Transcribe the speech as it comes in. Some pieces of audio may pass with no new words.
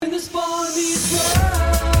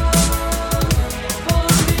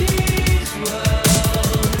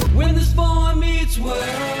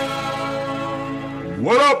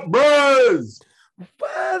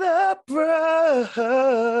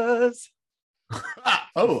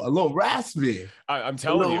Oh, a little raspy. I'm A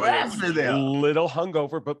telling little you, raspy there. little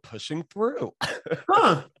hungover, but pushing through.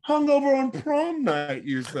 Huh? Hungover on prom night,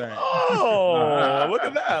 you say? Oh, look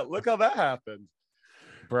at that. Look how that happened.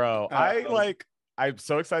 Bro, Uh, I'm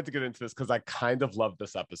so excited to get into this because I kind of love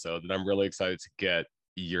this episode and I'm really excited to get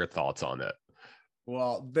your thoughts on it.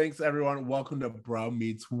 well, thanks everyone. Welcome to Bro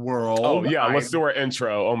Meets Oh, World. yeah, let's do our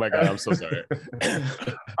intro. Oh my God, I'm so sorry.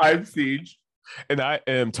 I'm Siege. And I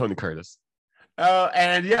am Tony Curtis.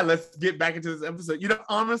 And yeah, let's get back into this episode.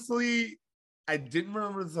 Honestly, I didn't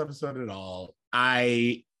remember this episode at all.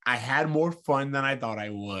 I had more fun than I thought I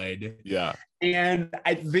would. Yeah. And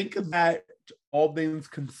I think that all things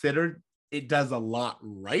considered, it does a lot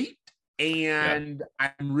right. And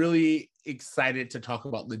I'm really excited to talk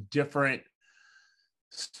about the different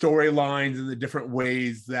storylines and the different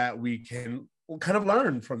ways that we can kind of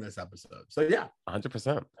learn from this episode. So yeah.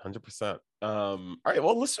 100%. All right,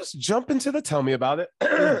 well, let's just jump into the tell me about it.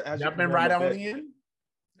 Jumping right on in.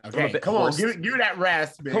 Okay, come on, give it that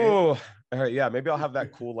rasp, man. Oh, all right, yeah, maybe I'll have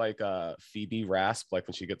that cool like Phoebe rasp, like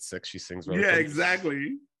when she gets sick, she sings really Yeah, cool. exactly.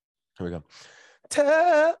 Here we go.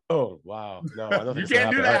 Oh wow, no, I don't you think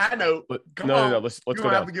can't do that high note. But Come no, on. no, let's you go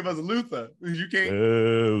don't down. have to give us Luther. You can't.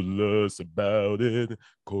 Tell us about it.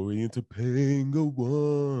 Corey and Topanga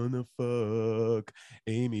wanna fuck.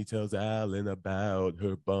 Amy tells Alan about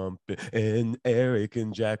her bump, and Eric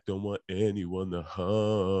and Jack don't want anyone to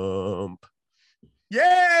hump.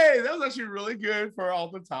 Yay! That was actually really good for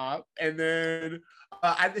off the top. And then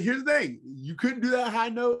here's the thing: you couldn't do that high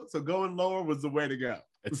note, so going lower was the way to go.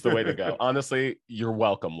 It's the way to go. Honestly, you're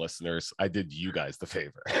welcome, listeners. I did you guys the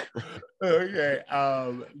favor. Okay.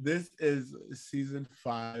 This is season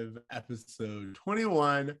 5, episode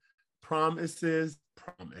 21. Promises.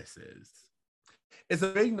 It's a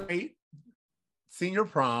big night, senior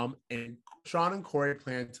prom, and Sean and Corey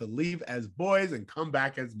plan to leave as boys and come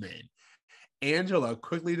back as men. Angela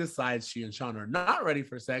quickly decides she and Sean are not ready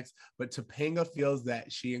for sex, but Topanga feels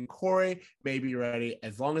that she and Corey may be ready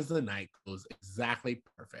as long as the night goes exactly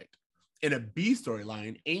perfect. In a B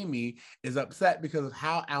storyline, Amy is upset because of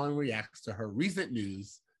how Alan reacts to her recent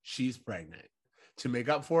news she's pregnant. To make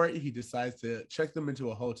up for it, he decides to check them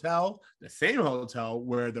into a hotel, the same hotel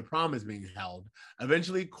where the prom is being held.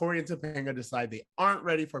 Eventually, Corey and Topanga decide they aren't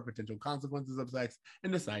ready for potential consequences of sex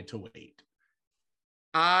and decide to wait.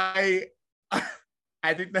 I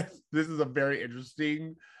think that this is a very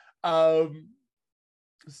interesting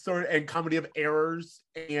sort and comedy of errors.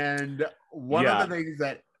 And one of the things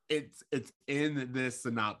that it's in this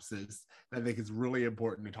synopsis that I think is really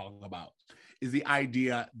important to talk about is the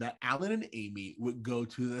idea that Alan and Amy would go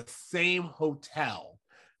to the same hotel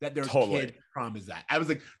that their kid prom is at. I was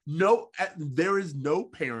like, no, there is no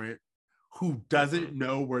parent who doesn't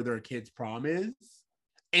know where their kid's prom is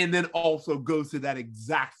and then also goes to that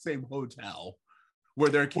exact same hotel where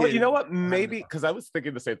their kids. Well, you know what? Maybe because I was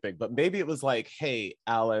thinking the same thing, but maybe it was like, hey,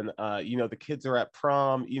 Alan, the kids are at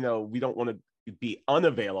prom. We don't want to be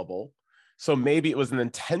unavailable. So maybe it was an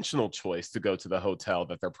intentional choice to go to the hotel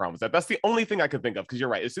that their prom was at. That's the only thing I could think of. Because you're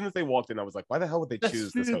right. As soon as they walked in, I was like, why the hell would they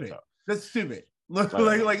choose this hotel? That's stupid. Like,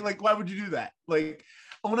 why would you do that? Like,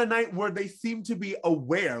 on a night where they seem to be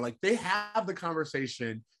aware, like they have the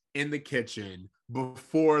conversation in the kitchen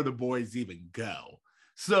before the boys even go.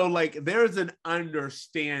 So like there's an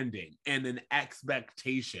understanding and an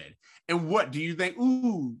expectation. And what do you think?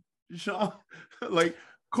 Ooh, Sean, like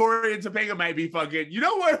Corey and Topanga might be fucking, you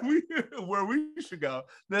know what where we should go?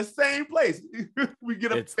 The same place. We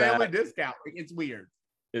get a family discount. It's weird.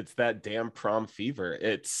 It's that damn prom fever.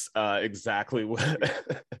 It's exactly what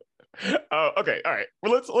Oh, okay. All right.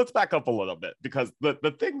 Well, let's back up a little bit because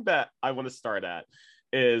the thing that I want to start at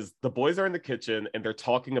is the boys are in the kitchen and they're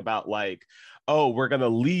talking about like, oh, we're going to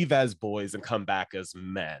leave as boys and come back as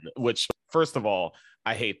men, which first of all,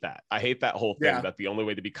 I hate that. I hate that whole thing that the only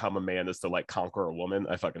way to become a man is to like conquer a woman.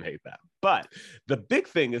 I fucking hate that. But the big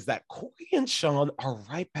thing is that Corey and Sean are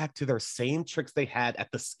right back to their same tricks they had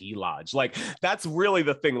at the ski lodge. Like that's really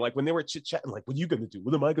the thing. Like when they were chit-chatting, like, what are you going to do?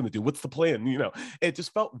 What am I going to do? What's the plan? It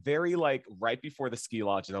just felt very like right before the ski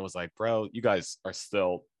lodge. And I was like, bro, you guys are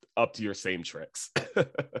still up to your same tricks.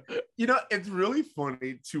 It's really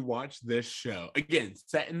funny to watch this show again,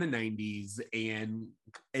 set in the 90s and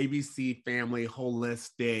ABC Family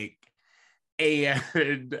holistic,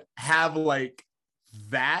 and have like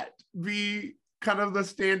that be kind of the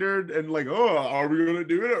standard and like, oh, are we gonna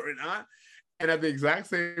do it or not? And at the exact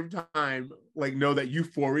same time, like know that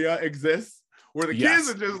Euphoria exists where the kids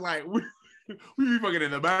are just like We be fucking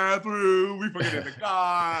in the bathroom. We fucking in the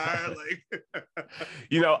car. Like,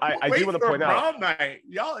 I do want to point out prom night.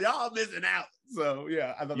 Y'all missing out. So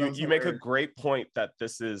yeah, I thought that was you make a great point that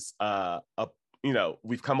this is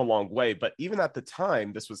we've come a long way, but even at the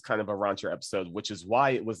time, this was kind of a raunchier episode, which is why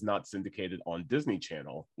it was not syndicated on Disney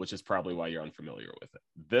Channel, which is probably why you're unfamiliar with it.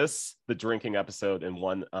 This, the drinking episode, and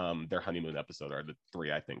one their honeymoon episode are the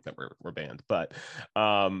three I think that were banned. But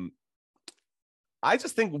I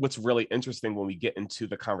just think what's really interesting when we get into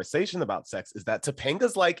the conversation about sex is that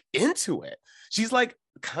Topanga's like into it. She's like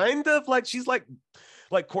kind of like she's like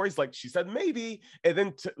Corey's like, she said maybe, and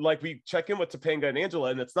then we check in with Topanga and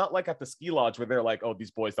Angela, and it's not like at the ski lodge where they're like, oh,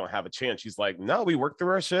 these boys don't have a chance. She's like, no, we worked through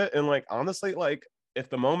our shit, and like honestly, like if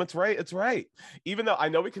the moment's right, it's right. Even though I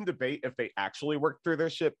know we can debate if they actually worked through their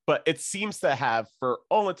shit, but it seems to have, for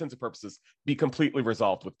all intents and purposes, be completely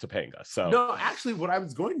resolved with Topanga. So no, actually, what I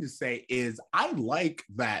was going to say is I like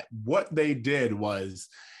that what they did was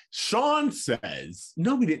Sean says,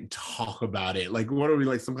 no, we didn't talk about it. Like, what are we,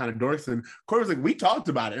 like some kind of dorks? And Corey was like, we talked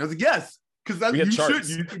about it. And I was like, yes, because that's you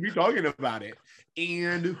should be talking about it.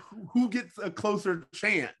 And who gets a closer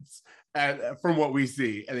chance from what we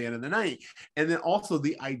see at the end of the night? And then also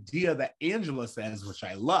the idea that Angela says, which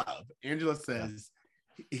I love. Angela says,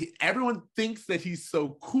 everyone thinks that he's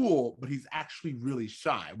so cool, but he's actually really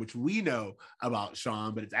shy, which we know about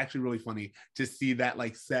Sean, but it's actually really funny to see that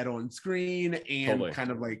like said on screen and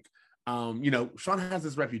kind of like, Sean has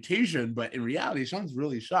this reputation, but in reality, Sean's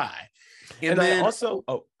really shy. And then I also,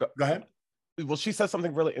 go ahead. Well, she says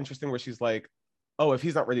something really interesting where she's like, oh, if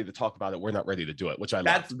he's not ready to talk about it, we're not ready to do it, which I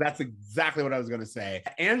love. That's exactly what I was going to say.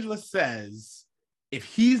 Angela says, if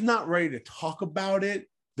he's not ready to talk about it,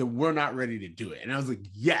 then we're not ready to do it. And I was like,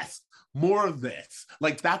 yes, more of this.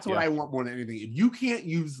 Like, that's what I want more than anything. If you can't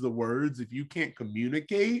use the words, if you can't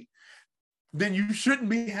communicate, then you shouldn't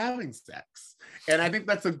be having sex. And I think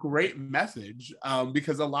that's a great message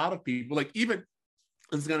because a lot of people, like even,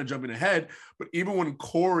 this is kind of jumping ahead, but even when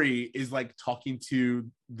Corey is like talking to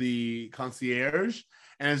the concierge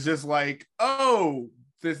and it's just like, oh,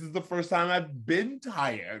 this is the first time I've been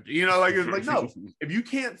tired. Like it's like, no, if you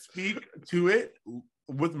can't speak to it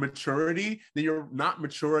with maturity, then you're not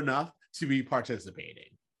mature enough to be participating.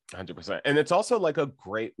 100%. And it's also like a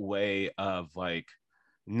great way of like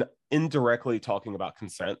indirectly talking about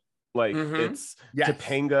consent. Like it's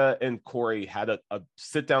Topanga and Corey had a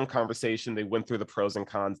sit down conversation. They went through the pros and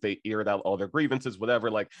cons. They aired out all their grievances, whatever.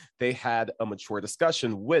 Like they had a mature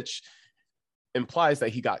discussion, which implies that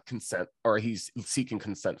he got consent or he's seeking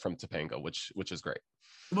consent from Topanga, which is great.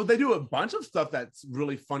 Well, they do a bunch of stuff that's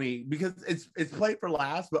really funny because it's played for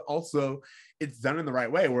laughs, but also it's done in the right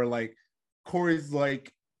way where like Corey's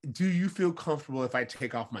like, do you feel comfortable if I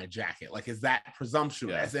take off my jacket? Like, is that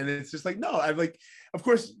presumptuous? Yeah. And it's just like, no, I'm like, of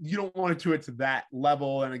course you don't want to do it to that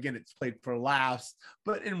level. And again, it's played for laughs,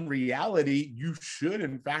 but in reality, you should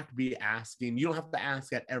in fact be asking. You don't have to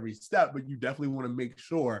ask at every step, but you definitely want to make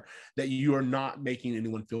sure that you are not making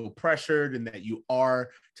anyone feel pressured and that you are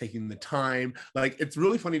taking the time. Like, it's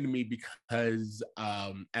really funny to me because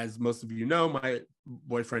as most of you know, my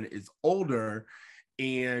boyfriend is older.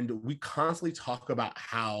 And we constantly talk about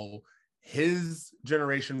how his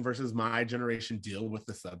generation versus my generation deal with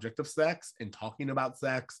the subject of sex and talking about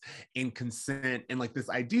sex and consent and like this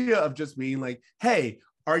idea of just being like, hey,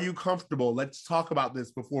 are you comfortable? Let's talk about this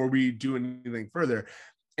before we do anything further.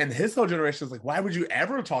 And his whole generation is like, why would you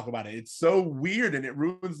ever talk about it? It's so weird and it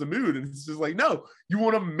ruins the mood. And it's just like, no, you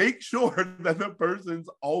want to make sure that the person's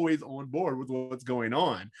always on board with what's going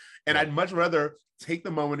on. And I'd much rather take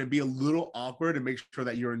the moment and be a little awkward and make sure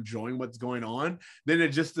that you're enjoying what's going on than to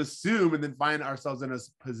just assume and then find ourselves in a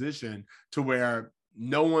position to where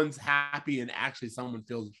no one's happy and actually someone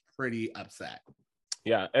feels pretty upset.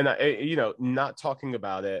 Yeah. And, not talking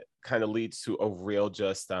about it kind of leads to a real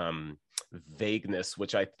just vagueness,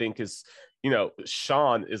 which I think is,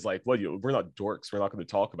 Sean is like, well, we're not dorks. We're not going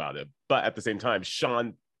to talk about it. But at the same time,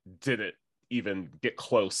 Sean didn't even get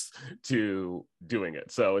close to doing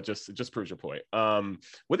it. So it just proves your point.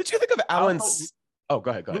 What did you think of Alan's? Oh,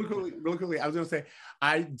 go ahead. Really quickly, I was going to say,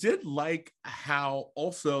 I did like how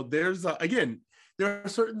also there's, again, there are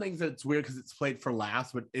certain things that's weird because it's played for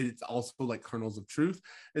laughs, but it's also like kernels of truth.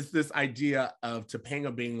 It's this idea of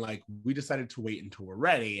Topanga being like, we decided to wait until we're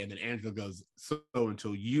ready. And then Angela goes, so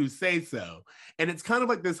until you say so. And it's kind of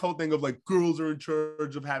like this whole thing of like, girls are in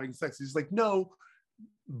charge of having sex. It's like, no,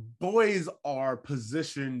 boys are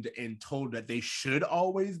positioned and told that they should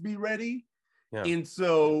always be ready. Yeah. And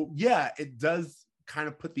so, it does kind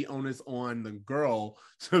of put the onus on the girl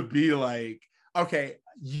to be like, okay,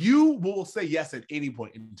 you will say yes at any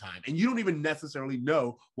point in time, and you don't even necessarily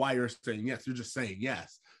know why you're saying yes. You're just saying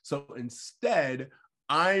yes. So instead,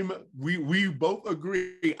 we both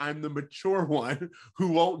agree I'm the mature one who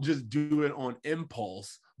won't just do it on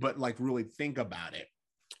impulse, but like really think about it,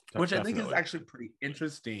 which I think is actually pretty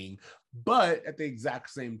interesting. But at the exact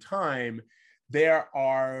same time, there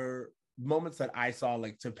are moments that I saw,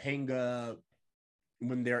 like Topanga,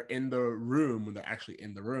 when they're actually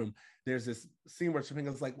in the room, there's this scene where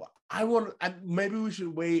Topanga's like, well, maybe we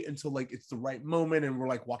should wait until like it's the right moment, and we're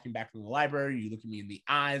like walking back from the library, you look at me in the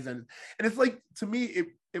eyes, and it's like, to me,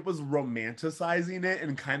 it was romanticizing it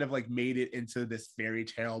and kind of like made it into this fairy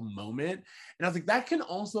tale moment. And I was like, that can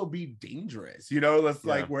also be dangerous, that's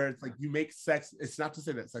like where it's like you make sex, it's not to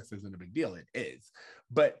say that sex isn't a big deal, it is,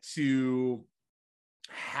 but to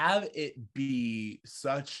have it be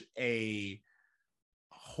such a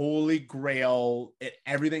holy grail,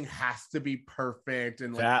 everything has to be perfect,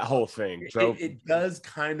 and like that whole thing it does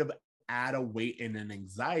kind of add a weight and an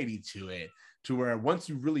anxiety to it, to where once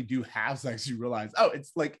you really do have sex, you realize, oh,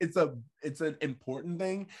 it's like it's an important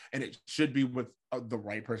thing, and it should be with the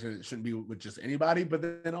right person. It shouldn't be with just anybody.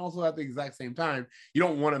 But then also at the exact same time, you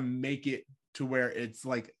don't want to make it to where it's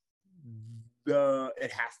like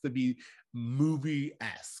it has to be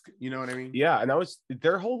movie-esque, you know what I mean? Yeah. And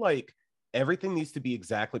their whole like, everything needs to be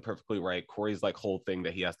exactly perfectly right. Corey's like whole thing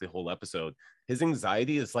that he has the whole episode, his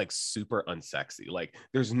anxiety is like super unsexy. Like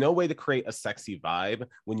there's no way to create a sexy vibe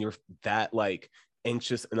when you're that like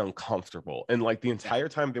anxious and uncomfortable. And like the entire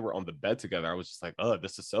time they were on the bed together, I was just like, oh,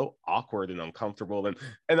 this is so awkward and uncomfortable.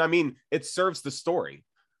 And I mean, it serves the story.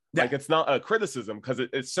 Yeah. Like it's not a criticism, because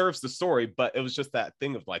it serves the story, but it was just that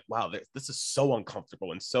thing of like, wow, this is so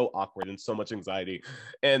uncomfortable and so awkward and so much anxiety.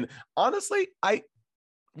 And honestly, I'm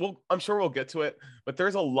sure we'll get to it, but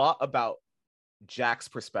there's a lot about Jack's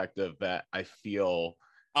perspective that I feel.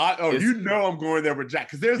 I'm going there with Jack,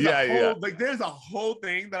 because there's there's a whole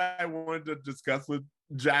thing that I wanted to discuss with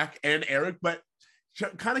Jack and Eric, but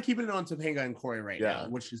kind of keeping it on Topanga and Corey right now,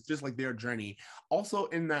 which is just like their journey. Also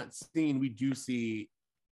in that scene, we do see,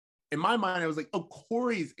 in my mind, I was like, oh,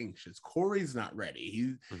 Corey's anxious. Corey's not ready.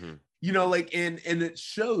 He's, and it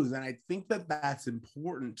shows. And I think that that's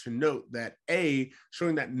important to note, that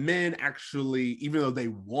showing that men actually, even though they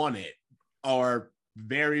want it, are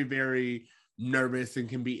very, very nervous and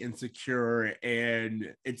can be insecure.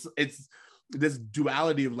 And it's this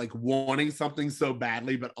duality of like wanting something so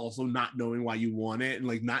badly, but also not knowing why you want it, and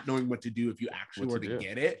like not knowing what to do if you actually were to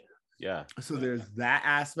get it. Yeah. So there's that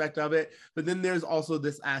aspect of it. But then there's also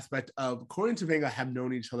this aspect of Corey and Topanga have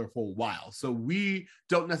known each other for a while. So we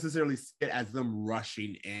don't necessarily see it as them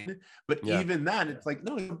rushing in. But even that, it's like,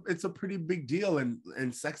 no, it's a pretty big deal.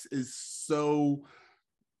 And sex is so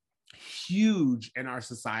huge in our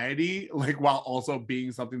society, like while also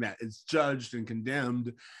being something that is judged and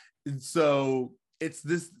condemned. And so it's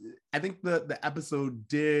this, I think the episode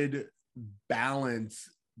did balance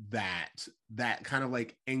that kind of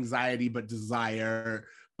like anxiety but desire,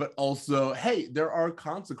 but also, hey, there are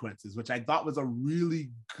consequences, which I thought was a really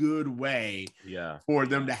good way for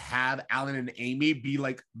them to have Alan and Amy be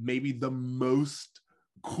like maybe the most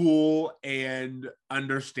cool and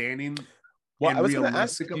understanding. Well, I was going to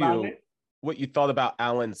ask you what you thought about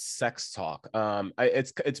Alan's sex talk.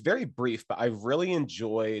 It's very brief, but I really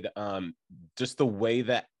enjoyed just the way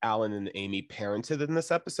that Alan and Amy parented in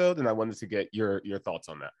this episode, and I wanted to get your thoughts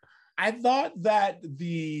on that. I thought that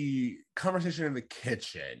the conversation in the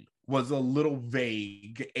kitchen was a little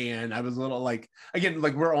vague, and I was a little like, again,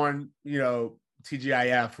 like we're on,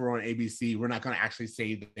 TGIF, we're on ABC, we're not going to actually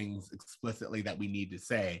say the things explicitly that we need to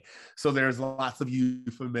say. So there's lots of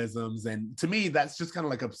euphemisms. And to me, that's just kind of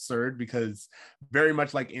like absurd, because very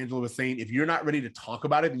much like Angela was saying, if you're not ready to talk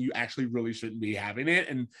about it, then you actually really shouldn't be having it.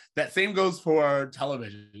 And that same goes for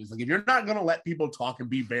television. It's like, if you're not going to let people talk and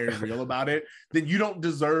be very real about it, then you don't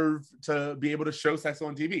deserve to be able to show sex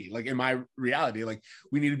on TV. Like in my reality, like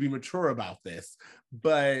we need to be mature about this.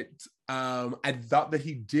 But I thought that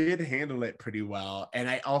he did handle it pretty well. And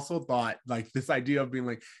I also thought like this idea of being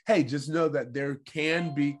like, hey, just know that there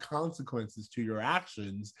can be consequences to your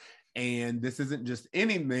actions. And this isn't just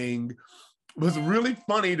anything, was really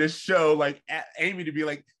funny to show like Amy to be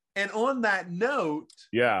like, and on that note,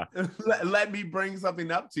 let me bring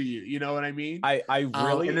something up to you. You know what I mean? I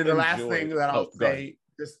really and then the last thing that I'll say,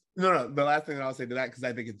 the last thing that I'll say to that, because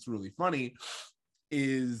I think it's really funny,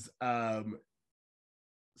 is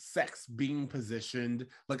sex being positioned,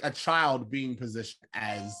 like a child being positioned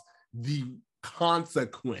as the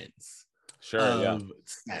consequence of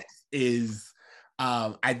sex is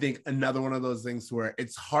I think another one of those things where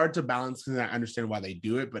it's hard to balance, because I understand why they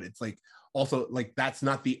do it, but it's like also like that's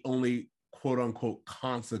not the only quote unquote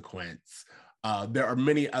consequence. There are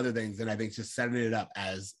many other things, and I think just setting it up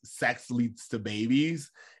as sex leads to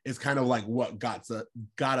babies is kind of like what got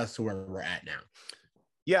us to where we're at now.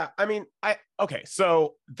 Yeah, I mean, okay,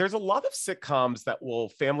 so there's a lot of family sitcoms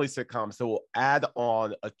that will add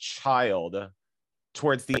on a child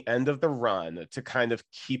towards the end of the run to kind of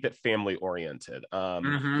keep it family oriented.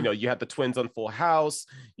 You had the twins on Full House,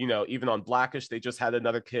 even on Blackish, they just had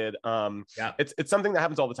another kid. It's something that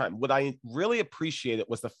happens all the time. What I really appreciated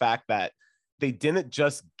was the fact that they didn't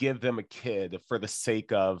just give them a kid for the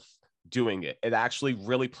sake of doing it. It actually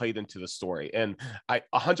really played into the story. And I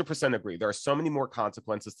 100% agree. There are so many more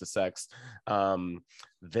consequences to sex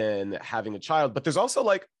than having a child, but there's also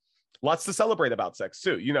like lots to celebrate about sex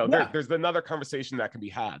too. There's another conversation that can be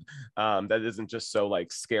had that isn't just so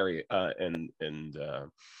like scary and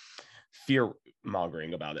fear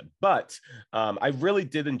mongering about it. But I really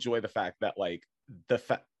did enjoy the fact that like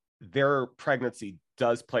their pregnancy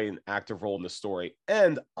does play an active role in the story.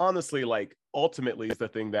 And honestly, like ultimately is the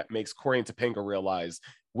thing that makes Cory and Topanga realize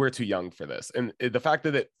we're too young for this. And the fact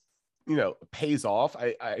that it, pays off,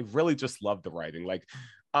 I really just love the writing. Like,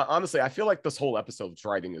 honestly, I feel like this whole episode's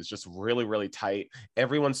writing is just really, really tight.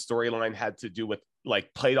 Everyone's storyline had to do with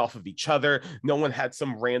like played off of each other. No one had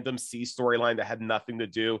some random C storyline that had nothing to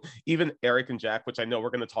do. Even Eric and Jack, which I know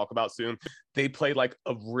we're going to talk about soon, they played like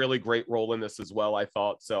a really great role in this as well, I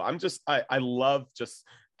thought. So I love just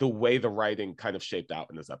the way the writing kind of shaped out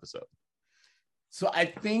in this episode. So I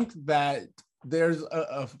think that there's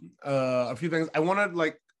a few things I want to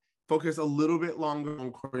like focus a little bit longer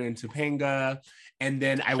on Cory and Topanga, and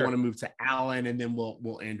then I want to move to Alan, and then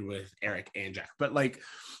we'll end with Eric and Jack. But like,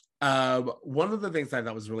 one of the things I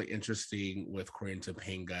thought was really interesting with Cory and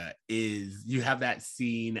Topanga is you have that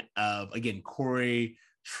scene of, again, Cory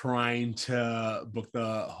trying to book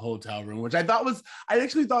the hotel room, which I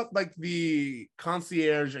actually thought like the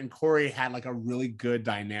concierge and Cory had like a really good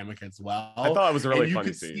dynamic as well. I thought it was a really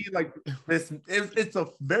funny scene. You could see like this, it's a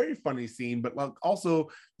very funny scene, but like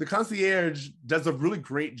also the concierge does a really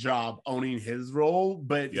great job owning his role,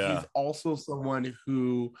 but he's also someone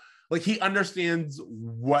who like he understands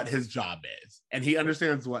what his job is and he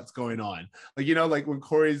understands what's going on. Like, like when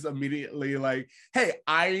Cory's immediately like,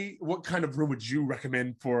 hey, what kind of room would you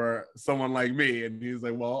recommend for someone like me? And he's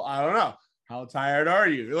like, well, I don't know. How tired are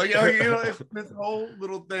you? Like, it's this whole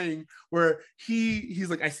little thing where he's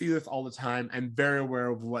like, I see this all the time. I'm very aware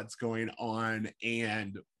of what's going on.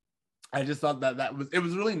 And I just thought it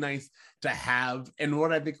was really nice to have. And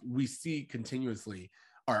what I think we see continuously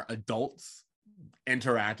are adults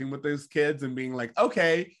interacting with those kids and being like,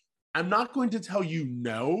 okay, I'm not going to tell you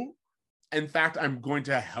no. In fact, I'm going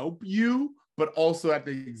to help you, but also at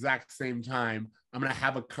the exact same time, I'm going to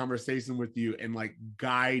have a conversation with you and like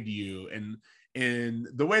guide you. And in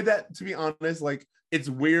the way that, to be honest, like it's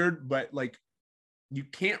weird, but like you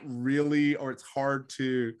can't really, or it's hard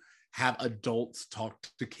to have adults talk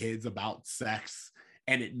to kids about sex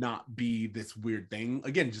and it not be this weird thing,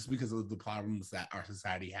 again, just because of the problems that our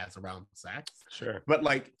society has around sex. Sure. But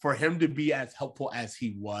like for him to be as helpful as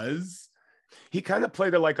he was, he kind of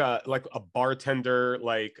played it like a bartender,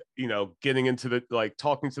 like, getting into the, like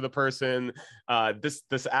talking to the person.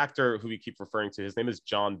 This actor who we keep referring to, his name is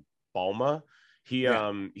John Balma.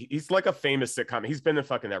 He's like a famous sitcom. He's been in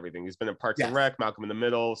fucking everything. He's been in Parks and Rec, Malcolm in the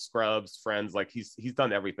Middle, Scrubs, Friends. Like he's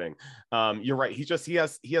done everything. You're right. He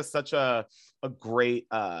has such a great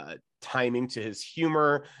timing to his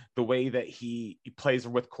humor. The way that he plays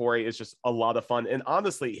with Cory is just a lot of fun. And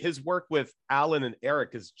honestly, his work with Alan and Eric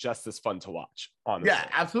is just as fun to watch. Honestly. Yeah,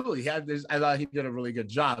 absolutely. I thought he did a really good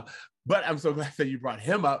job. But I'm so glad that you brought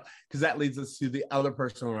him up because that leads us to the other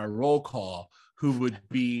person on our roll call who would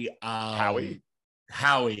be Howie,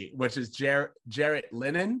 which is Jarrett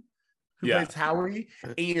Lennon, who plays Howie.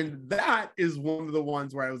 And that is one of the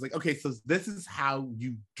ones where I was like, okay, so this is how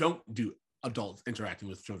you don't do adults interacting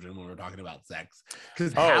with children when we're talking about sex.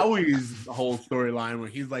 Because Howie's whole storyline where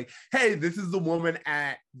he's like, hey, this is the woman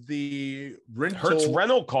at the Hertz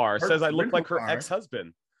rental car says I look like her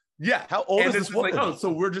ex-husband. Yeah. How old is this woman? Like,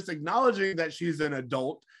 so we're just acknowledging that she's an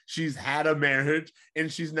adult. She's had a marriage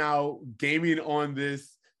and she's now gaming on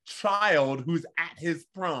this child who's at his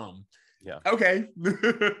prom. Yeah. Okay.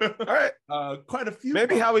 All right. Quite a few.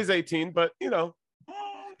 Maybe Howie's 18, but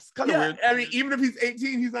it's kind of weird. I mean, even if he's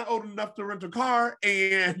 18, he's not old enough to rent a car,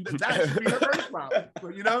 and that should be her first problem.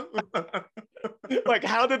 Like,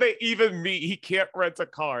 how did they even meet? He can't rent a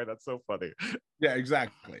car. That's so funny. Yeah,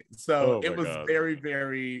 exactly. So it was very,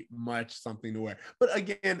 very much something to wear. But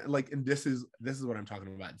again, like, and this is what I'm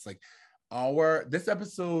talking about. It's like this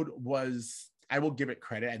episode was, I will give it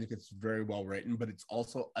credit. I think it's very well written, but it's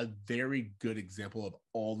also a very good example of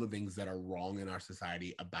all the things that are wrong in our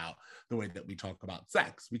society about the way that we talk about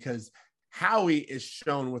sex. Because Howie is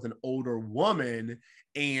shown with an older woman,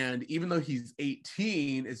 and even though he's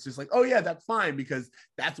 18, it's just like, oh yeah, that's fine, because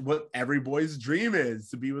that's what every boy's dream is,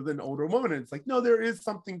 to be with an older woman. And it's like, no, there is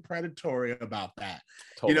something predatory about that.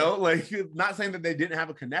 Totally. You know, like, not saying that they didn't have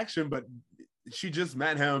a connection, but she just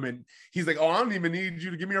met him and he's like, oh, I don't even need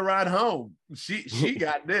you to give me a ride home. She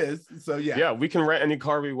got this. So yeah, we can rent any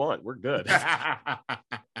car we want, we're good.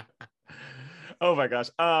 Oh my gosh.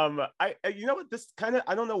 I you know what, this kind of,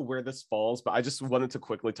 I don't know where this falls, but I just wanted to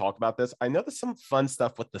quickly talk about this. I know there's some fun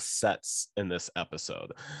stuff with the sets in this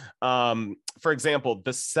episode. For example,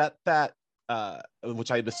 the set that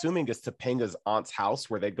which I'm assuming is Topanga's aunt's house,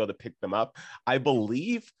 where they go to pick them up. I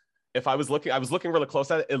believe, if I was looking really close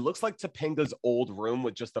at it, it looks like Topanga's old room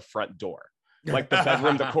with just a front door. Like the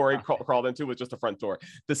bedroom that Corey crawled into with just a front door.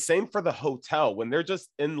 The same for the hotel. When they're just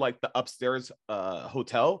in like the upstairs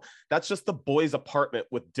hotel, that's just the boys' apartment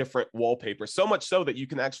with different wallpaper. So much so that you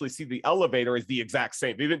can actually see the elevator is the exact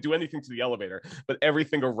same. They didn't do anything to the elevator, but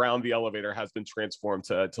everything around the elevator has been transformed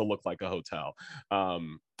to look like a hotel.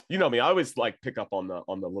 You know me, I always like pick up on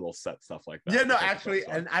the little set stuff like that. Yeah, no, actually,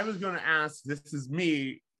 and I was going to ask, this is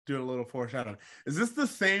me doing a little foreshadowing. Is this the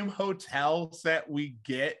same hotel set we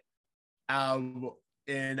get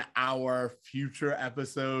in our future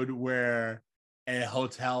episode where a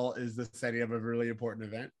hotel is the setting of a really important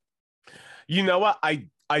event? You know what?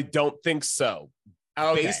 I don't think so.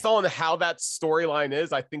 Okay. Based on how that storyline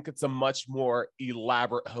is, I think it's a much more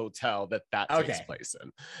elaborate hotel that takes place in.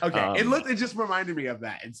 Okay, it just reminded me of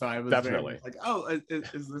that, and so I was definitely like, "Oh,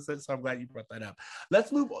 is this it?" So I'm glad you brought that up.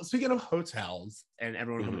 Let's move. Speaking of hotels and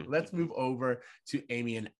everyone, let's move over to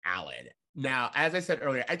Amy and Alan. Now, as I said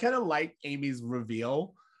earlier, I kind of like Amy's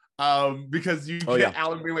reveal, because you get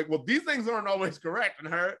Alan being like, "Well, these things aren't always correct," and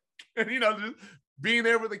her, and just being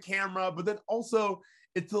there with the camera, but then also,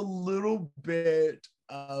 it's a little bit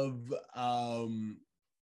of,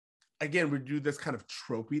 again, we do this kind of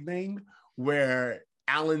tropey thing where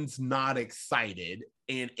Alan's not excited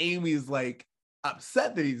and Amy's like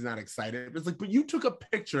upset that he's not excited. It's like, but you took a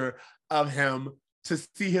picture of him to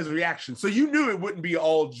see his reaction. So you knew it wouldn't be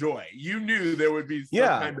all joy. You knew there would be some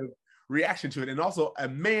kind of reaction to it. And also a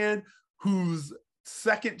man whose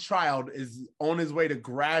second child is on his way to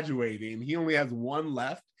graduating. He only has one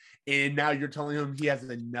left. And now you're telling him he has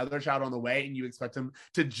another child on the way and you expect him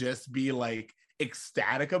to just be like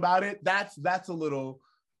ecstatic about it. That's a little,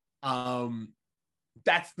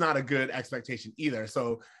 that's not a good expectation either.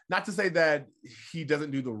 So not to say that he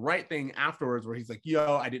doesn't do the right thing afterwards where he's like,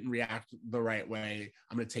 yo, I didn't react the right way.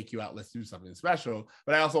 I'm going to take you out. Let's do something special.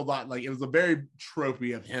 But I also thought like it was a very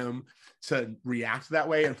tropey of him to react that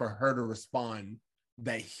way and for her to respond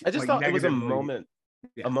that I just thought it was a moment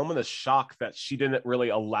of shock that she didn't really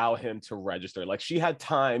allow him to register. Like she had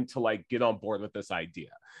time to like get on board with this idea.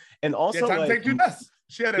 And also time to take two tests.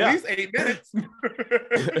 She had at least 8 minutes.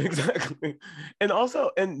 Exactly. And also,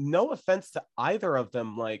 and no offense to either of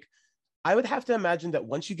them, like I would have to imagine that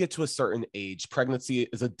once you get to a certain age, pregnancy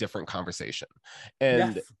is a different conversation.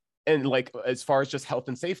 And like as far as just health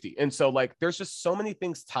and safety. And so like there's just so many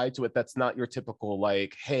things tied to it that's not your typical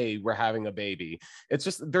like, hey, we're having a baby. It's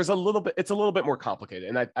just it's a little bit more complicated.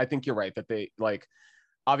 And I think you're right that they like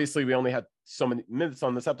obviously we only had so many minutes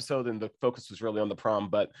on this episode and the focus was really on the prom,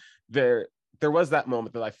 but there was that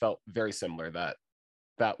moment that I felt very similar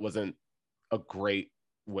that wasn't a great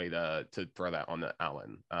way to throw that on the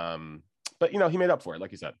Alan. But he made up for it,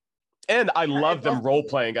 like you said. And I love them role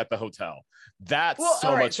playing at the hotel. That's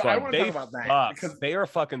so much fun. They are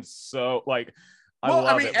fucking so like.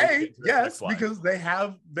 Yes, because they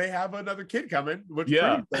have another kid coming, which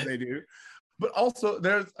that they do. But also,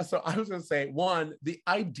 I was going to say, one, the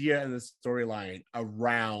idea and the storyline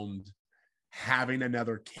around having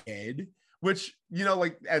another kid, which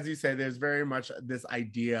like as you say, there's very much this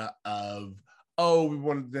idea of, oh, we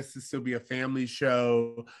wanted this to still be a family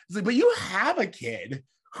show. It's like, but you have a kid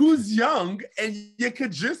who's young and you could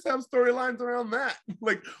just have storylines around that.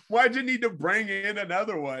 Like, why'd you need to bring in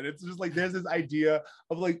another one? It's just like there's this idea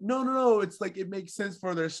of like, no, it's like it makes sense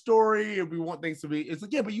for their story and we want things to be, it's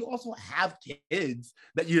like, yeah, but you also have kids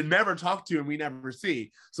that you never talk to and we never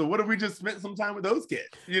see. So what if we just spent some time with those kids?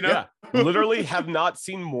 Yeah, literally have not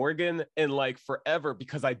seen Morgan in like forever,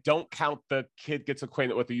 because I don't count the kid gets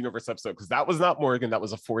acquainted with the universe episode, because that was not Morgan, that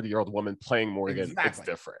was a 40-year-old woman playing Morgan. Exactly. It's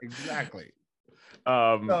different. Exactly.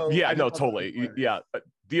 Totally. Yeah.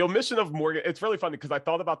 The omission of Morgan, it's really funny because I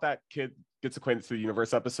thought about that kid gets acquainted to the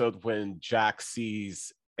universe episode when Jack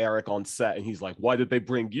sees Eric on set, and he's like, why did they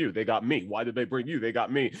bring you? They got me. Why did they bring you? They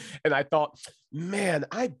got me. And I thought, man,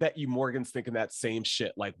 I bet you Morgan's thinking that same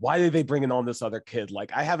shit. Like, why did they bring in on this other kid?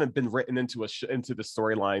 Like, I haven't been written into into the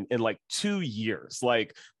storyline in like 2 years.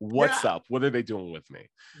 Like, what's up? What are they doing with me?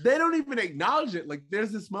 They don't even acknowledge it. Like,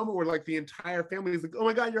 there's this moment where like the entire family is like, oh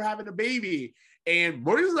my God, you're having a baby. And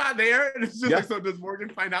Morgan's not there. And it's just like, so does Morgan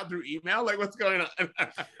find out through email? Like, what's going on?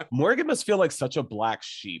 Morgan must feel like such a black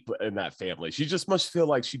sheep in that family. She just must feel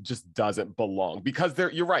like she just doesn't belong, because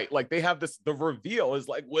you're right. Like, they have this, the reveal is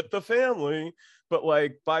like with the family, but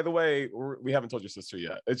like, by the way, we haven't told your sister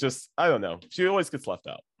yet. It's just, I don't know. She always gets left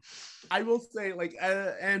out. I will say, like,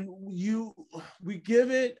 and we give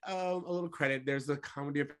it a little credit. There's a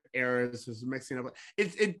comedy of errors, there's mixing up.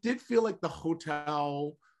 It did feel like the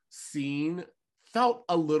hotel scene felt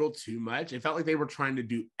a little too much. It felt like they were trying to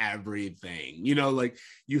do everything. You know, like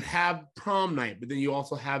you have prom night, but then you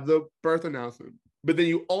also have the birth announcement, but then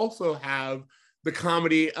you also have the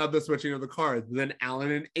comedy of the switching of the cards. Then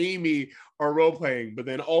Alan and Amy are role playing, but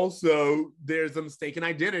then also there's a mistaken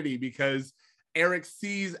identity because Eric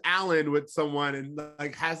sees Alan with someone and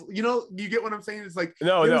like has, you know, you get what I'm saying? It's like,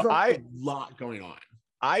 there's a lot going on.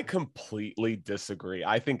 I completely disagree.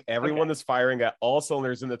 I think everyone is firing at all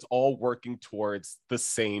cylinders and it's all working towards the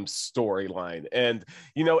same storyline. And,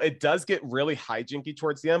 you know, it does get really hijinky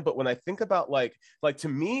towards the end. But when I think about like to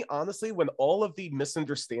me, honestly, when all of the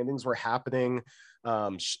misunderstandings were happening,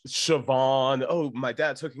 Siobhan, oh, my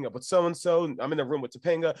dad's hooking up with so-and-so, I'm in a room with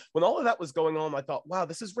Topanga. When all of that was going on, I thought, wow,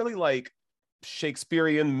 this is really like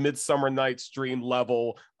Shakespearean Midsummer Night's Dream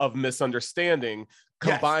level of misunderstanding,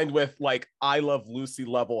 combined with like I Love Lucy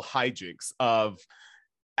level hijinks of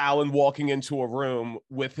Alan walking into a room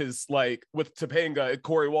with his like with Topanga and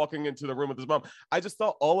Corey walking into the room with his mom. I just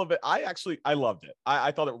thought all of it, I loved it.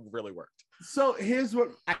 I thought it really worked. So here's what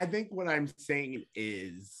I think what I'm saying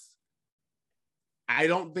is, I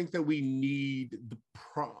don't think that we need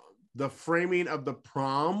the framing of the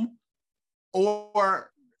prom, or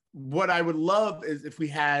what I would love is if we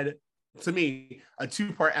had, to me, a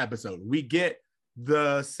 2-part episode. We get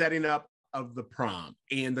the setting up of the prom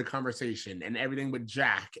and the conversation and everything with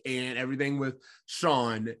Jack and everything with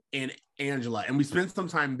Sean and Angela, and we spend some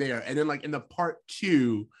time there. And then like in the part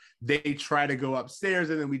 2, they try to go upstairs,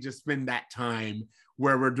 and then we just spend that time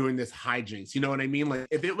where we're doing this hijinks. You know what I mean? Like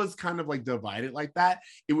if it was kind of like divided like that,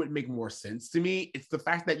 it would make more sense to me. It's the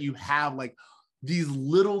fact that you have like these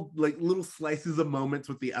little slices of moments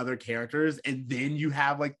with the other characters, and then you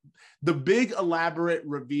have like the big elaborate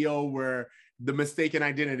reveal where the mistaken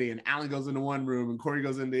identity, and Alan goes into one room and Corey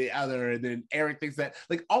goes into the other, and then Eric thinks that,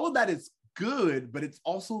 like, all of that is good, but it's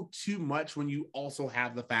also too much when you also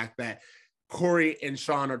have the fact that Corey and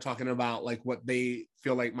Sean are talking about like what they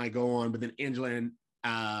feel like might go on, but then Angela and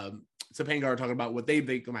Topanga are talking about what they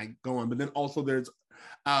think might go on, but then also there's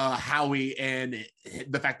Howie and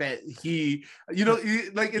the fact that he, you know,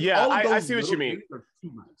 like it's all of those I see what you mean.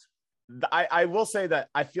 Too much. I will say that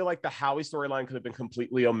I feel like the Howie storyline could have been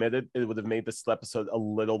completely omitted. It would have made this episode a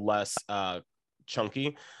little less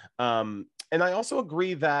chunky. And I also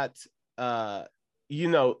agree that, you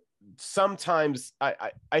know, sometimes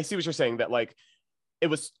I see what you're saying, that like it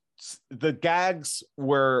was, the gags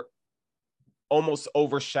were almost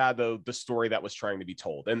overshadowed the story that was trying to be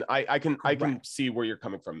told. And I can see where you're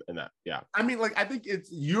coming from in that. Yeah. I mean, like, I think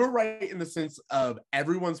you're right in the sense of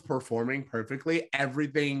everyone's performing perfectly.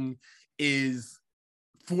 Everything is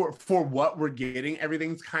for what we're getting.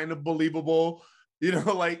 Everything's kind of believable, you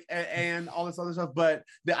know, like, and all this other stuff. But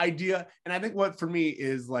the idea, and I think what for me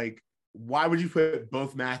is like, why would you put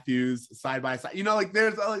both Matthews side by side? You know, like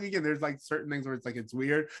there's like certain things where it's like, it's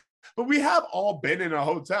weird, but we have all been in a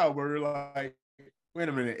hotel where we're like, wait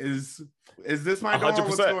a minute, is this my door? 100%.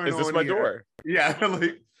 What's going is this on my here? Door? Yeah.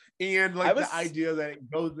 Like the idea that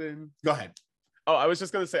it goes in. Go ahead. Oh, I was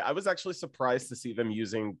just going to say, I was actually surprised to see them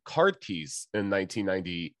using card keys in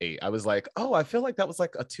 1998. I was like, oh, I feel like that was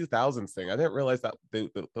like a 2000s thing. I didn't realize that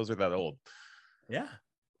those are that old. Yeah.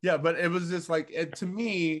 Yeah. But it was just like, to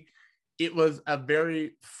me, it was a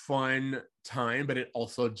very fun time, but it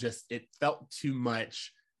also just, it felt too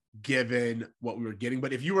much given what we were getting.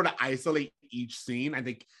 But if you were to isolate each scene, I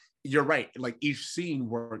think you're right. Like each scene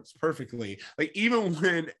works perfectly. Like even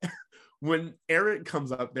when Eric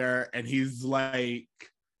comes up there and he's like,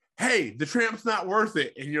 hey, the tramp's not worth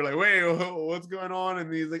it. And you're like, wait, what's going on?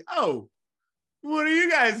 And he's like, oh, what are you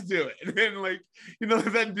guys doing? And then like, you know,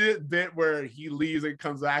 that bit where he leaves and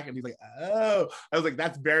comes back and he's like, oh, I was like,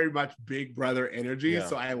 that's very much Big Brother energy. Yeah.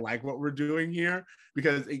 So I like what we're doing here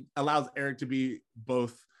because it allows Eric to be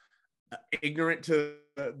both ignorant to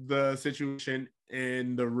the situation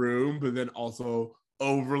in the room, but then also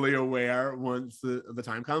overly aware once the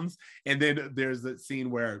time comes. And then there's that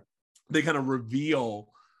scene where they kind of reveal,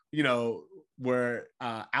 you know, where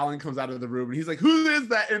Alan comes out of the room and he's like, who is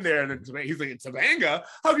that in there? And then he's like, Topanga,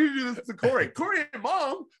 how can you do this to Corey? Corey and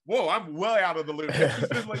Mom? Whoa, I'm way out of the loop. It's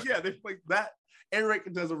just like, yeah, they like that.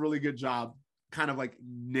 Eric does a really good job kind of like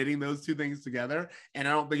knitting those two things together. And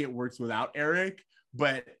I don't think it works without Eric,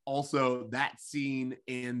 but also that scene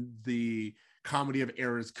in the Comedy of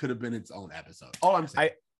Errors could have been its own episode. All I'm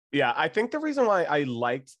saying. I think the reason why I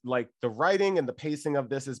liked like the writing and the pacing of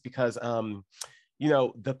this is because you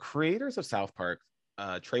know, the creators of South Park,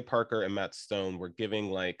 Trey Parker and Matt Stone, were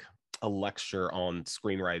giving like a lecture on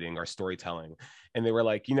screenwriting or storytelling. And they were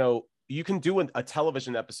like, you know, you can do a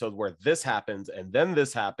television episode where this happens and then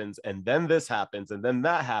this happens and then this happens and then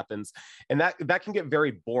that happens. And that can get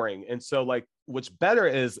very boring. And so like, what's better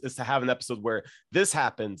is to have an episode where this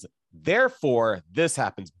happens, therefore this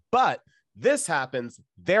happens, but this happens,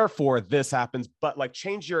 therefore this happens, but like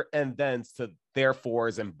change your and thens to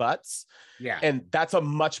therefores and buts. Yeah. And that's a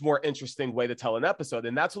much more interesting way to tell an episode.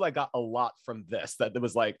 And that's what I got a lot from this, that it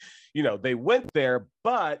was like, you know, they went there,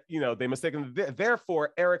 but, you know, they mistaken,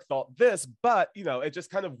 therefore Eric thought this, but, you know, it just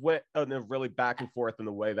kind of went really back and forth in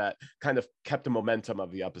a way that kind of kept the momentum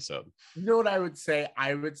of the episode. You know what I would say?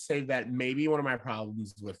 I would say that maybe one of my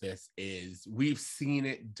problems with this is we've seen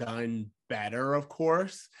it done better, of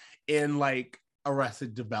course, in like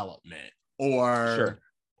Arrested Development or Sure.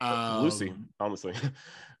 Lucy, honestly.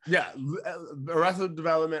 Yeah, Arrested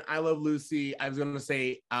Development, I Love Lucy. I was gonna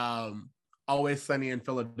say Always Sunny in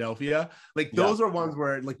Philadelphia. Like those are ones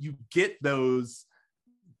where like you get those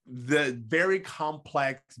the very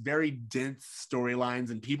complex, very dense storylines,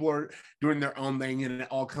 and people are doing their own thing, and it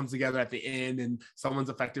all comes together at the end, and someone's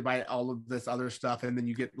affected by all of this other stuff, and then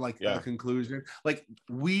you get like the conclusion. Like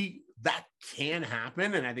that can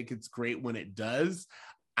happen, and I think it's great when it does.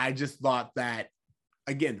 I just thought that,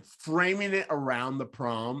 again, framing it around the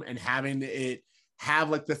prom and having it have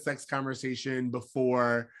like the sex conversation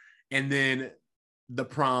before and then the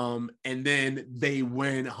prom, and then they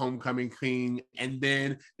win homecoming king, and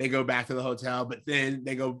then they go back to the hotel, but then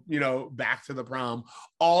they go, you know, back to the prom.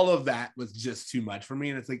 All of that was just too much for me.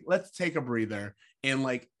 And it's like, let's take a breather and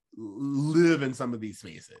like live in some of these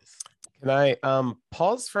spaces. Can I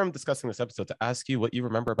pause from discussing this episode to ask you what you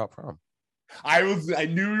remember about prom? I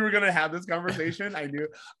knew we were gonna have this conversation. I knew.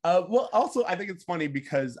 Well, also, I think it's funny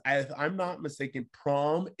because if I'm not mistaken,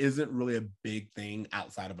 prom isn't really a big thing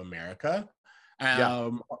outside of America.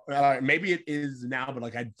 Maybe it is now, but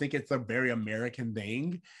like I think it's a very American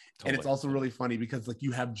thing. Totally. And it's also really funny because like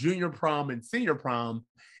you have junior prom and senior prom,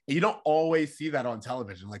 and you don't always see that on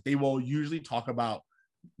television. Like they will usually talk about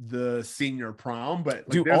the senior prom, but like,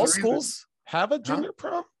 do all schools have a junior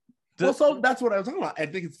prom? Well, so that's what I was talking about. I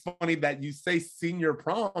think it's funny that you say senior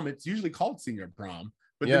prom. It's usually called senior prom,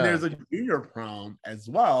 but then there's a junior prom as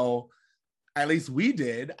well. At least we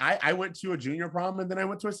did. I went to a junior prom and then I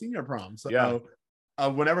went to a senior prom. So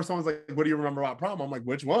whenever someone's like, "What do you remember about prom?" I'm like,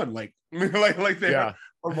 "Which one?" Like, like there are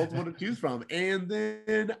multiple to choose from. And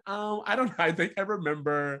then I don't know. I think I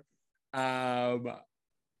remember.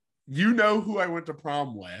 You know who I went to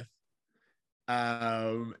prom with?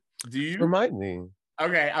 Do you remind me?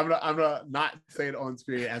 Okay, I'm gonna not say it on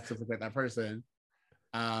screen as to forget that person.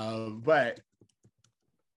 But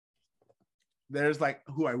there's like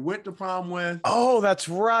who I went to prom with. Oh, that's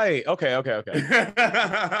right. Okay.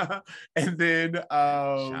 And then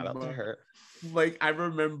shout out to her. Like I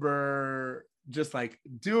remember just like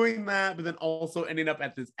doing that, but then also ending up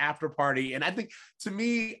at this after party. And I think to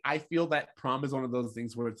me, I feel that prom is one of those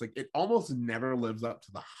things where it's like it almost never lives up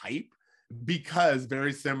to the hype. Because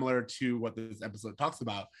very similar to what this episode talks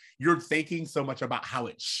about, you're thinking so much about how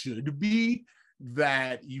it should be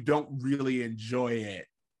that you don't really enjoy it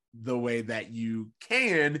the way that you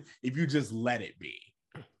can if you just let it be.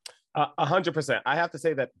 100%. I have to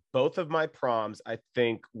say that both of my proms, I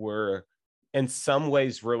think, were in some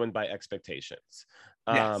ways ruined by expectations.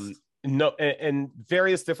 Yes. No, in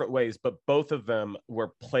various different ways, but both of them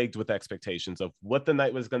were plagued with expectations of what the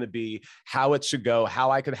night was going to be, how it should go, how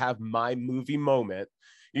I could have my movie moment,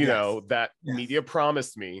 you know, that media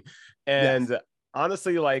promised me. And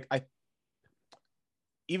honestly, like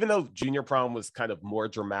even though junior prom was kind of more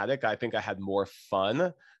dramatic, I think I had more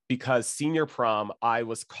fun because senior prom, I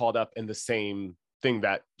was caught up in the same thing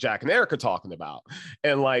that Jack and Eric are talking about.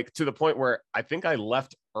 And like to the point where I think I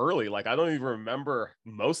left early. Like I don't even remember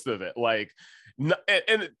most of it. Like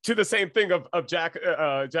and to the same thing of Jack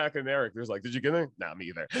and Eric, there's like, did you get it? Nah, me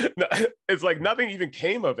either. No, it's like nothing even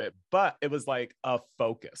came of it, but it was like a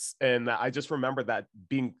focus. And I just remember that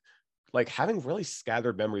being like having really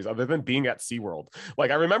scattered memories other than being at SeaWorld.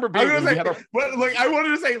 Like I remember I being was gonna say, but like I wanted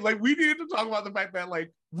to say, like we needed to talk about the fact that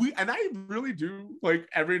like I really do like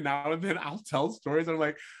every now and then I'll tell stories. And I'm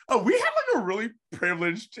like, oh, we had like a really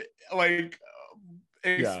privileged like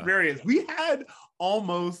experience. Yeah. We had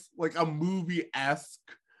almost like a movie-esque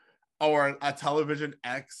or a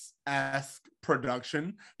television-esque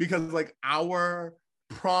production because like our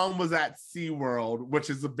prom was at SeaWorld, which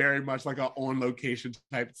is very much like an on-location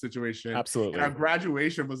type situation. Absolutely. And our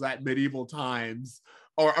graduation was at Medieval Times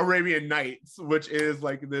or Arabian Nights, which is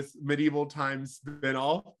like this medieval times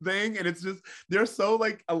spin-off thing. And it's just, they're so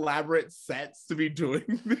like elaborate sets to be doing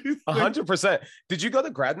these 100%. Did you go to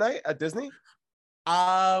grad night at Disney?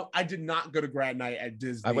 I did not go to grad night at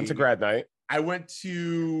Disney. I went to grad night. I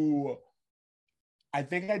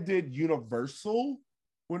think I did Universal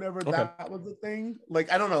whenever that was a thing.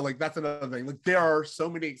 Like, I don't know, like that's another thing. Like there are so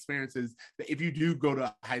many experiences that if you do go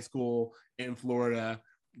to high school in Florida,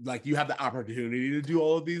 like you have the opportunity to do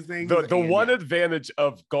all of these things. The one advantage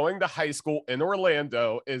of going to high school in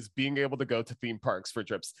Orlando is being able to go to theme parks for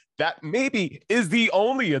trips. That maybe is the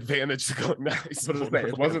only advantage to going to high school.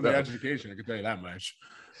 It wasn't the education, I can tell you that much.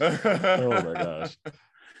 Oh my gosh.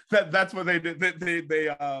 That's what they did. They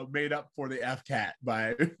made up for the FCAT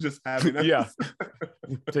by just having us. Yeah,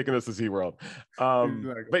 taking us to SeaWorld.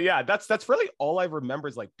 Exactly. But yeah, that's really all I remember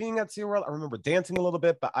is like being at SeaWorld. I remember dancing a little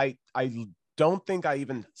bit, but I don't think I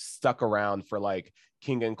even stuck around for like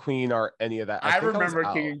King and Queen or any of that. I remember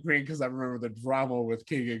King and Queen because I remember the drama with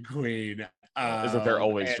King and Queen. Isn't there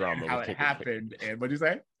always drama? And how it happened? And what did you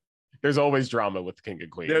say? There's always drama with King and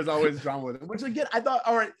Queen. There's always drama with it. Which again, I thought,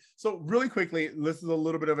 all right. So really quickly, this is a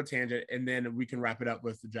little bit of a tangent, and then we can wrap it up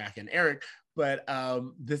with Jack and Eric. But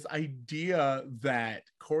this idea that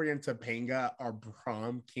Corey and Topanga are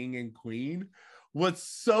prom king and queen was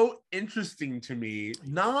so interesting to me.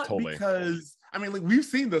 Not totally. Because I mean, like we've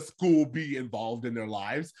seen the school be involved in their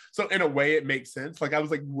lives, so in a way it makes sense. Like I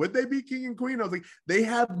was like, would they be king and queen? I was like, they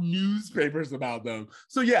have newspapers about them,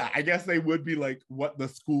 so yeah, I guess they would be like what the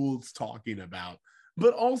school's talking about.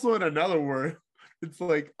 But also in another word, it's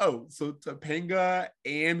like, oh, so Topanga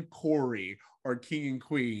and Corey are king and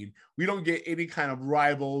queen. We don't get any kind of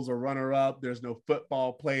rivals or runner-up. There's no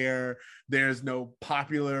football player. There's no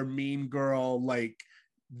popular mean girl. Like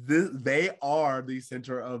they are the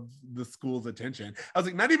center of the school's attention. I was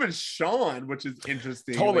like, not even Sean, which is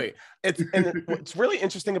interesting. Totally. What's really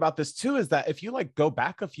interesting about this too is that if you like go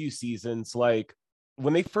back a few seasons, like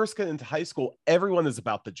when they first get into high school, everyone is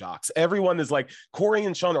about the jocks. Everyone is like, Corey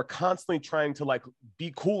and Sean are constantly trying to like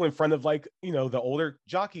be cool in front of like, you know, the older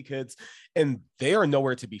jockey kids, and they are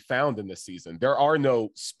nowhere to be found in this season. There are no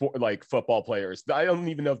sport like football players. I don't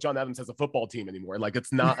even know if John Adams has a football team anymore. Like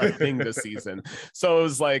it's not a thing this season. So it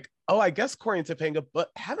was like, oh, I guess Corey and Topanga, but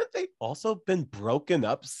haven't they also been broken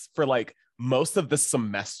up for like most of the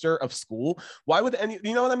semester of school? Why would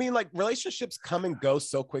you know what I mean? Like relationships come and go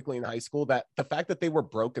so quickly in high school that the fact that they were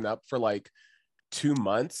broken up for like 2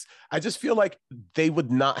 months, I just feel like they would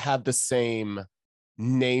not have the same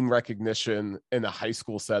name recognition in a high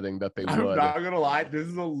school setting that they would. I'm not gonna lie, this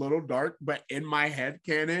is a little dark, but in my head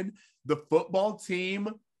canon, the football team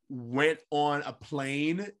went on a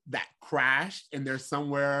plane that crashed and they're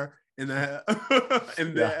somewhere in the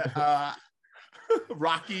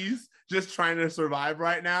Rockies just trying to survive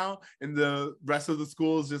right now, and the rest of the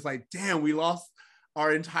school is just like, damn, we lost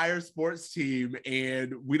our entire sports team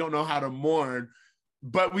and we don't know how to mourn,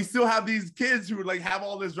 but we still have these kids who like have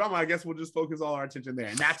all this drama. I guess we'll just focus all our attention there,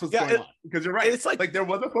 and that's what's going on. Because you're right, it's like there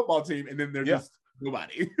was a football team and then there's just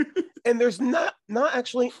nobody. And there's not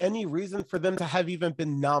actually any reason for them to have even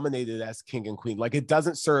been nominated as king and queen. Like it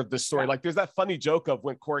doesn't serve the story. Like there's that funny joke of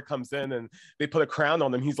when Corey comes in and they put a crown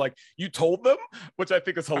on him, he's like, you told them, which I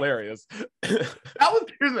think is hilarious. Here's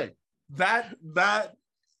the thing. That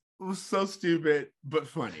was so stupid but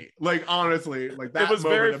funny. Like honestly, like that it was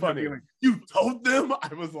very funny. Like, you told them.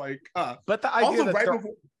 I was like, but the idea also that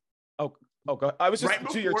go ahead. I was just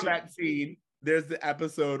right before that scene, there's the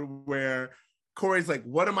episode where Corey's like,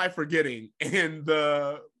 what am I forgetting? And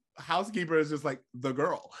the housekeeper is just like, the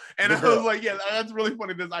girl. And I was like, yeah, that's really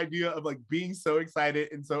funny. This idea of like being so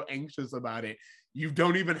excited and so anxious about it, you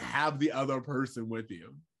don't even have the other person with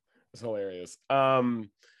you. It's hilarious.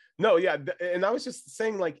 No, yeah. And I was just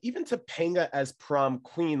saying, like, even Topanga as prom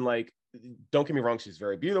queen, like, don't get me wrong, she's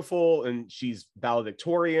very beautiful and she's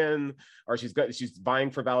valedictorian, or she's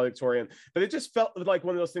vying for valedictorian, but it just felt like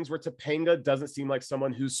one of those things where Topanga doesn't seem like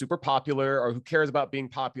someone who's super popular or who cares about being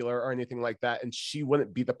popular or anything like that, and she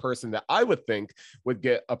wouldn't be the person that I would think would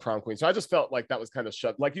get a prom queen. So I just felt like that was kind of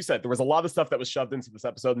shoved, like you said, there was a lot of stuff that was shoved into this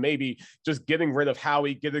episode. Maybe just getting rid of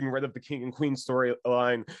Howie, getting rid of the king and queen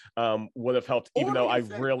storyline would have helped, even though I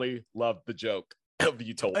really loved the joke.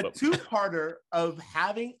 You told them. A two-parter of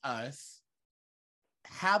having us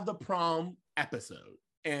have the prom episode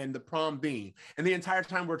and the prom theme, and the entire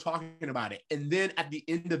time we're talking about it, and then at the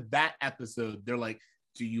end of that episode they're like,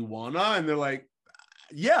 do you wanna? And they're like,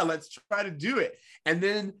 yeah, let's try to do it. And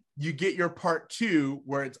then you get your part 2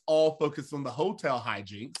 where it's all focused on the hotel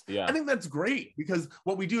hijinks. Yeah, I think that's great, because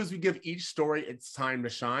what we do is we give each story its time to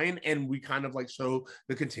shine, and we kind of like show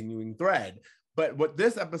the continuing thread. But what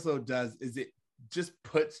this episode does is it just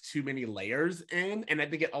puts too many layers in, and I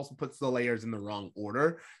think it also puts the layers in the wrong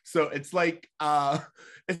order. So it's like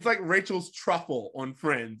Rachel's truffle on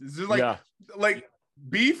Friends. It's just like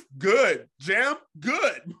beef good, jam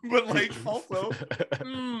good, but like also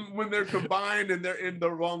when they're combined and they're in the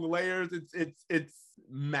wrong layers, it's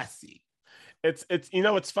messy. It's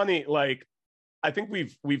it's funny, like I think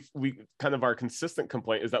we've kind of, our consistent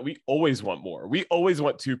complaint is that we always want more. We always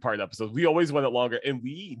want 2-part episodes. We always want it longer. And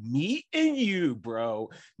me and you, bro,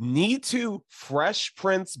 need to Fresh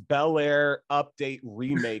Prince Bel-Air update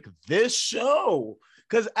remake this show.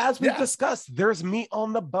 Because as we've discussed, there's meat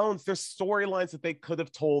on the bones. There's storylines that they could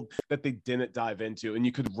have told that they didn't dive into. And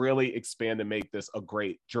you could really expand and make this a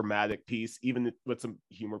great dramatic piece, even with some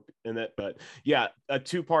humor in it. But yeah, a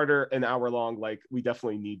 2-parter, an hour long, like we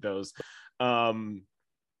definitely need those. Corey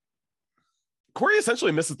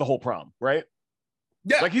essentially misses the whole prom, right?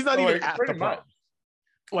 Yeah. Like he's not even at the prom.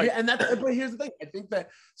 Like, yeah, and but here's the thing. I think that,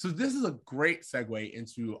 so this is a great segue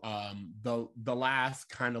into the last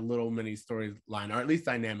kind of little mini storyline, or at least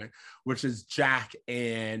dynamic, which is Jack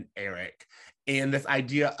and Eric. And this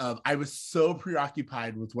idea of, I was so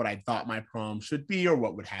preoccupied with what I thought my prom should be or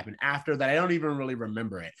what would happen after that I don't even really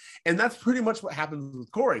remember it. And that's pretty much what happens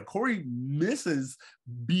with Corey. Corey misses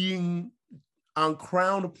being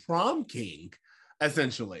crowned prom king,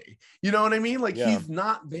 essentially. You know what I mean? Like, he's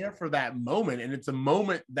not there for that moment. And it's a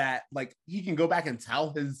moment that, like, he can go back and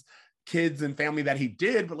tell his kids and family that he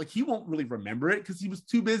did, but like he won't really remember it because he was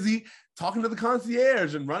too busy talking to the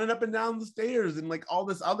concierge and running up and down the stairs and like all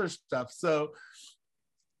this other stuff. So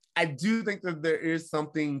I do think that there is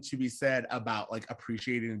something to be said about like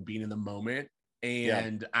appreciating and being in the moment.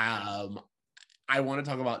 And I want to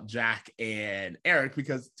talk about Jack and Eric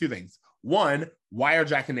because 2 things. One, why are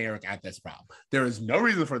Jack and Eric at this prom? There is no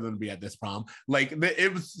reason for them to be at this prom. Like,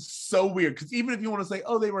 it was so weird because even if you want to say,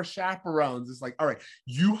 oh, they were chaperones, it's like, all right,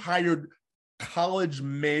 you hired college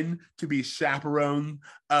men to be chaperone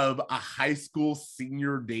of a high school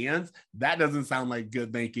senior dance. That doesn't sound like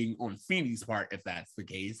good thinking on Feeney's part, if that's the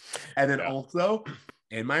case. And then also,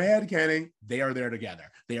 in my head canon, they are there together.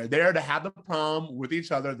 They are there to have the prom with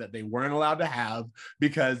each other that they weren't allowed to have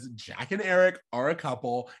because Jack and Eric are a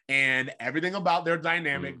couple, and everything about their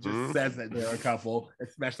dynamic just says that they're a couple,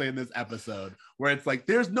 especially in this episode, where it's like,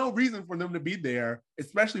 there's no reason for them to be there,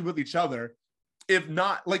 especially with each other. If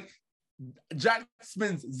not, like, Jack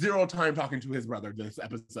spends 0 time talking to his brother this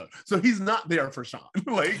episode, so he's not there for Sean.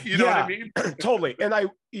 Like, you know what I mean? Totally.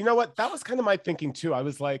 And you know what? That was kind of my thinking too. I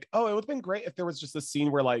was like, oh, it would have been great if there was just a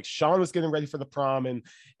scene where like Sean was getting ready for the prom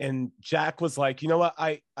and Jack was like, you know what?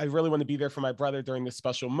 I really want to be there for my brother during this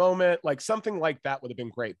special moment. Like something like that would have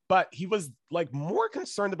been great. But he was like more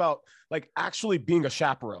concerned about like actually being a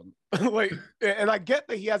chaperone. Like, and I get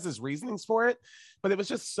that he has his reasonings for it, but it was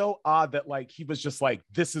just so odd that like he was just like,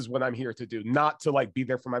 this is what I'm here to do, not to like be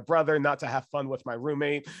there for my brother, not to have fun with my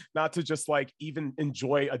roommate, not to just like even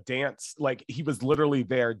enjoy a dance. Like he was literally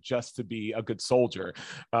there just to be a good soldier,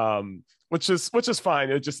 which is fine.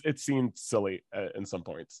 It seemed silly in some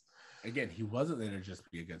points. Again, he wasn't there to just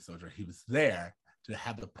be a good soldier. He was there to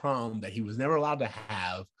have the prom that he was never allowed to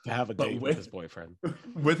have a date with his boyfriend.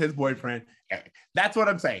 With his boyfriend, Eric. That's what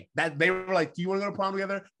I'm saying. That they were like, do you want to go to prom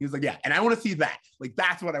together? He was like, yeah. And I want to see that. Like,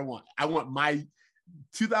 that's what I want. I want my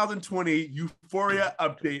 2020 Euphoria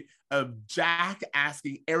update of Jack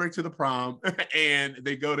asking Eric to the prom and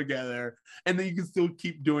they go together. And then you can still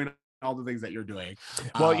keep doing all the things that you're doing.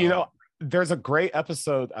 Well, you know, there's a great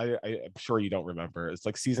episode. I'm sure you don't remember. It's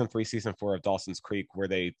like season 3, season 4 of Dawson's Creek, where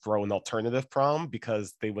they throw an alternative prom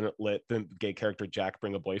because they wouldn't let the gay character Jack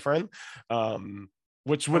bring a boyfriend,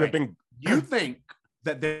 which would have been. You think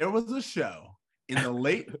that there was a show in the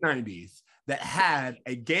late 90s that had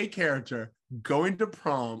a gay character going to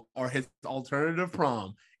prom or his alternative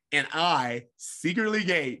prom And I, secretly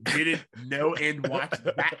gay, didn't know and watch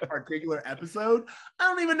that particular episode. I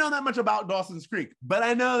don't even know that much about Dawson's Creek, but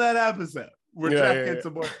I know that episode where Jeff gets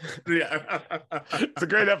aboard. Yeah. It's a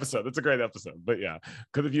great episode. It's a great episode. But yeah,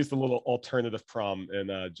 could have used a little alternative prom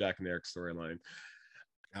in Jack and Eric's storyline.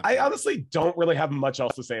 I honestly don't really have much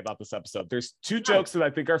else to say about this episode. There's two jokes that I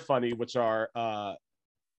think are funny, which are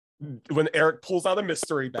when Eric pulls out a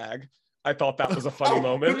mystery bag. I thought that was a funny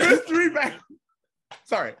moment. The mystery bag.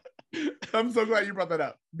 Sorry. I'm so glad you brought that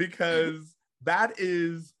up because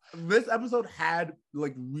this episode had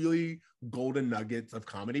like really golden nuggets of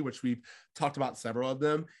comedy, which we've talked about several of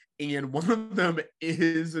them. And one of them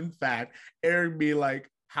is, in fact, Eric be like,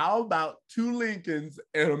 how about 2 Lincolns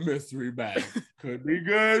and a mystery bag? Could be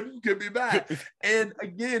good, could be bad. And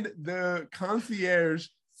again, the concierge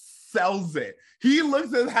sells it. He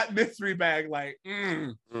looks at that mystery bag like,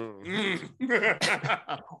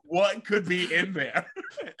 what could be in there?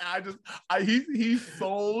 He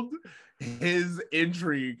sold his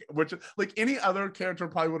intrigue, which like any other character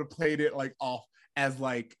probably would have played it like off as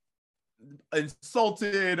like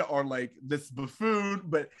insulted or like this buffoon,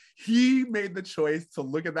 but he made the choice to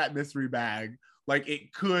look at that mystery bag like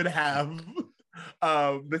it could have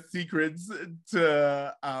the secrets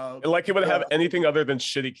to like it would have anything other than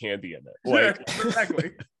shitty candy in it. Like yeah,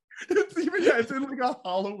 exactly. It's in like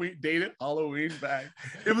a dated Halloween bag.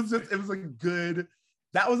 It was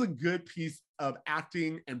a good piece of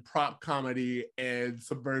acting and prop comedy and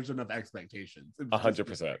subversion of expectations.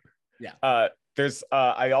 100%. Yeah.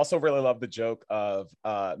 I also really love the joke of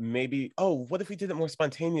maybe, what if we did it more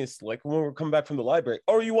spontaneous, like when we're coming back from the library?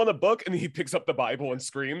 Oh, you want a book? And he picks up the Bible and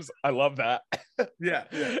screams. I love that. Yeah.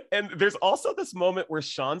 And there's also this moment where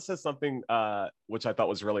Sean says something which I thought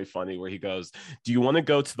was really funny, where he goes, do you want to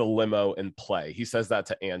go to the limo and play? He says that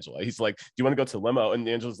to Angela. He's like, do you want to go to the limo? And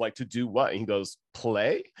Angela's like, to do what? And he goes,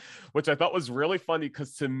 play? Which I thought was really funny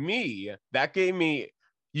because to me, that gave me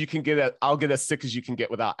I'll get as sick as you can get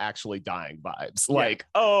without actually dying vibes. Like,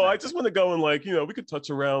 I just want to go and like, we could touch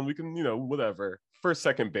around, we can, whatever, first,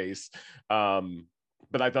 second base.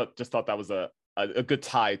 But I thought that was a good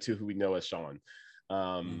tie to who we know as Sean.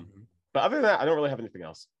 But other than that, I don't really have anything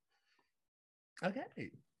else.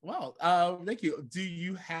 Okay. Well, thank you. Do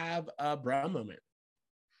you have a Brum moment?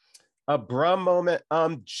 A Brum moment.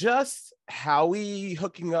 Just Howie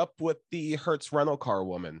hooking up with the Hertz rental car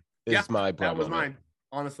woman is my Brum moment. That was mine.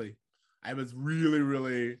 Honestly, I was really,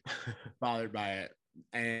 really bothered by it.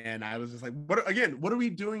 And I was just like, what are we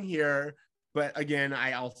doing here? But again,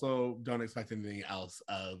 I also don't expect anything else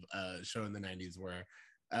of a show in the 90s where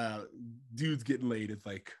dudes getting laid is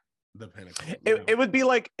like the pinnacle. It would be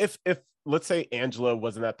like if let's say Angela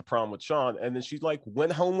wasn't at the prom with Sean and then she like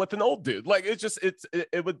went home with an old dude. Like it's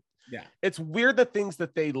weird the things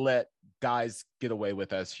that they let guys get away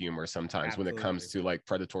with as humor sometimes. Absolutely. When it comes to like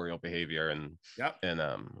predatory behavior and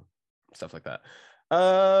stuff like that.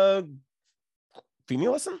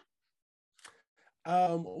 Feeding lesson?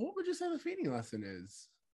 What would you say the feeding lesson is?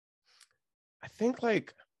 I think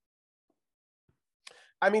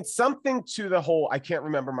something to the whole, I can't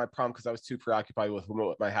remember my prom because I was too preoccupied with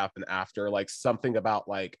what might happen after, like something about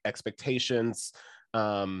like expectations.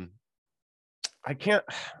 I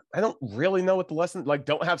don't really know what the lesson, like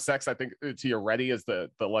don't have sex, I think till you're ready is the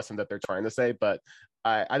lesson that they're trying to say, but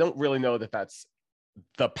I don't really know that that's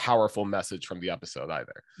the powerful message from the episode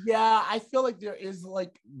either. Yeah, I feel like there is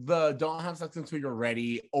like the don't have sex until you're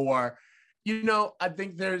ready, or, I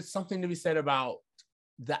think there's something to be said about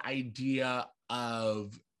the idea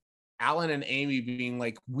of Alan and Amy being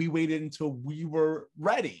like, we waited until we were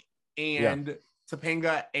ready. And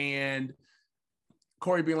Topanga and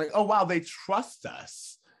Corey being like, oh, wow, they trust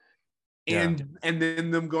us. And then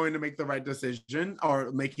them going to make the right decision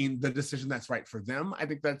or making the decision that's right for them. I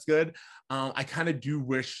think that's good. I kind of do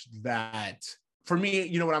wish that, for me,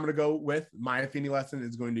 you know what I'm going to go with? My feeding lesson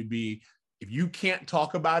is going to be, if you can't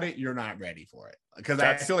talk about it, you're not ready for it. Because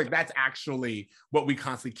I feel like that's actually what we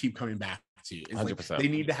constantly keep coming back to. It's 100%. Like they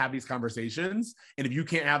need to have these conversations. And if you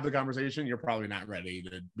can't have the conversation, you're probably not ready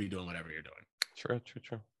to be doing whatever you're doing.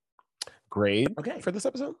 True. Grade for this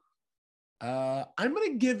episode? I'm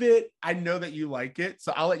gonna give it, I know that you like it,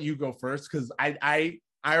 so I'll let you go first because I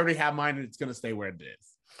already have mine and it's gonna stay where it is.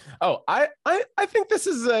 Oh, I think this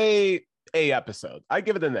is a episode. I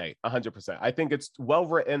give it an A, 100%. I think it's well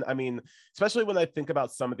written. I mean, especially when I think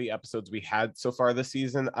about some of the episodes we had so far this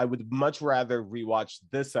season, I would much rather rewatch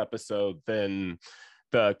this episode than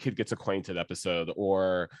the Kid Gets Acquainted episode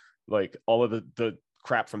or like all of the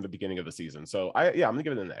crap from the beginning of the season. So I'm gonna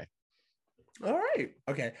give it an A. All right.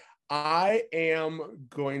 Okay. I am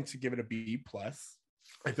going to give it a B+.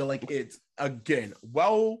 I feel like it's, again,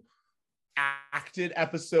 well acted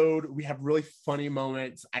episode. We have really funny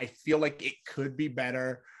moments. I feel like it could be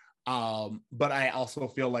better. But I also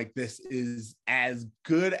feel like this is as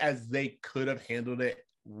good as they could have handled it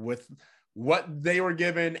with what they were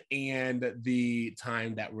given and the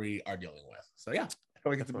time that we are dealing with. So yeah, I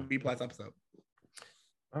feel like it's a B+ episode.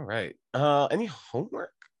 All right. Any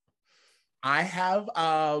homework? I have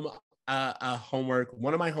a homework.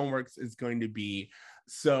 One of my homeworks is going to be,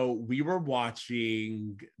 so we were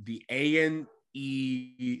watching the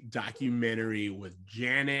A&E documentary with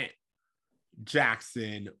Janet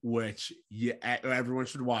Jackson, which everyone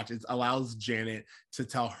should watch. It allows Janet to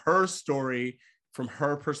tell her story from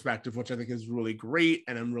her perspective, which I think is really great,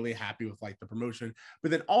 and I'm really happy with like the promotion.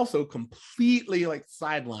 But then also completely like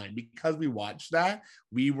sidelined, because we watched that,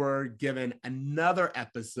 we were given another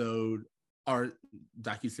episode or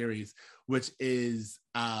docuseries, which is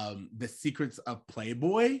The Secrets of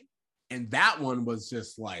Playboy, and that one was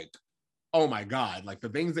just like, oh my God, like the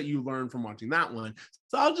things that you learn from watching that one.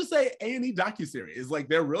 So I'll just say A&E docuseries, like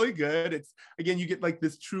they're really good. It's, again, you get like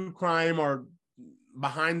this true crime or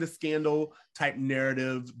behind the scandal type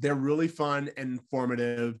narrative. They're really fun and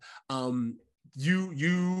informative. I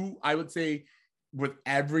would say with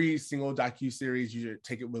every single docuseries, you should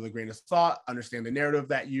take it with a grain of salt, understand the narrative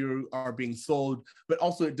that you are being sold, but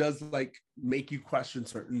also it does like make you question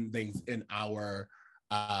certain things in our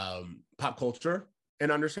pop culture and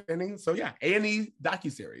understanding. So yeah, A&E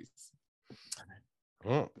docuseries.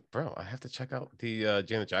 Oh, bro, I have to check out the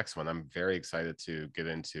Janet Jackson one. I'm very excited to get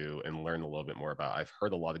into and learn a little bit more about. I've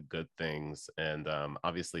heard a lot of good things, and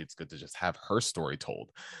obviously it's good to just have her story told.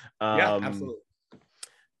 Yeah, absolutely.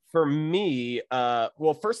 For me,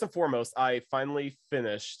 well, first and foremost, I finally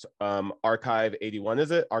finished Archive 81. Is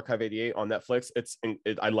it Archive 88 on Netflix?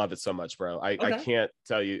 I love it so much, bro. I can't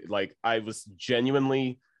tell you. Like, I was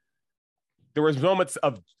genuinely, there was moments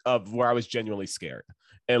of where I was genuinely scared.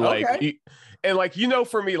 And like,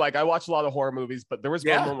 for me, like I watch a lot of horror movies, but there was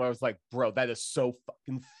one moment where I was like, bro, that is so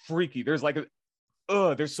fucking freaky. There's like,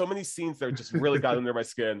 there's so many scenes that just really got under my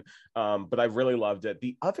skin. But I really loved it.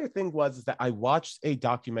 The other thing was that I watched a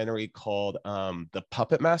documentary called The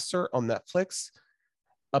Puppet Master on Netflix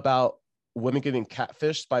about women getting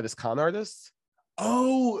catfished by this con artist.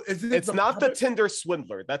 Oh, it's not the Tinder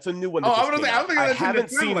swindler. That's a new one. I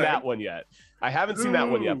haven't seen that one yet.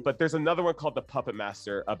 But there's another one called The Puppet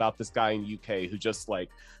Master about this guy in UK who just like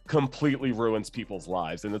completely ruins people's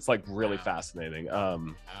lives, and it's like really fascinating.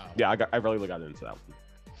 Yeah, I really got into that one.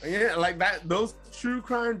 Yeah, like that. Those true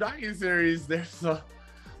crime docuseries.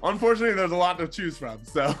 Unfortunately, there's a lot to choose from.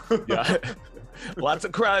 So yeah, lots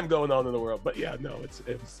of crime going on in the world. But yeah, no,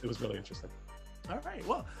 it was really interesting. All right,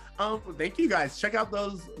 well, thank you guys. Check out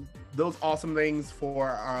those awesome things for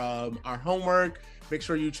our homework. Make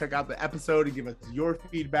sure you check out the episode and give us your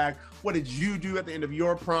feedback. What did you do at the end of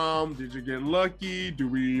your prom? Did you get lucky? Do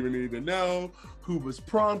we even need to know who was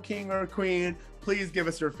prom king or queen? Please give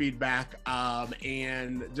us your feedback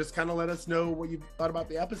and just kind of let us know what you thought about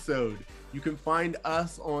the episode. You can find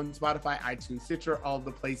us on Spotify, iTunes, Stitcher, all of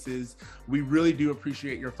the places. We really do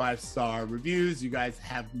appreciate your 5-star reviews. You guys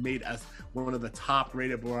have made us one of the top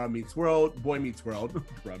rated Boy Meets World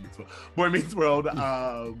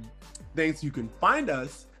things. You can find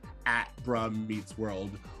us at Bra Meets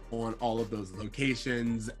World on all of those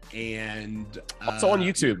locations, and also on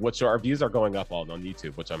YouTube, which our views are going up on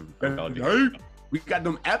YouTube, which I'm we got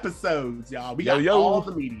them episodes, y'all. We got all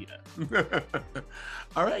the media.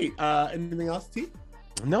 All right. Anything else, T?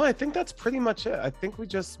 No, I think that's pretty much it. I think we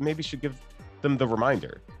just maybe should give them the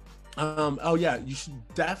reminder. Oh yeah, you should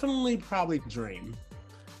definitely probably dream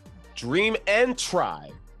and try.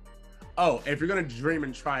 Oh, if you're gonna dream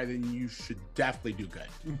and try, then you should definitely do good.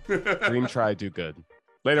 Dream, try, do good.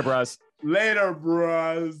 Later, bros. Later,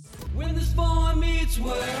 bros. When this boy meets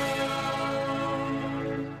world.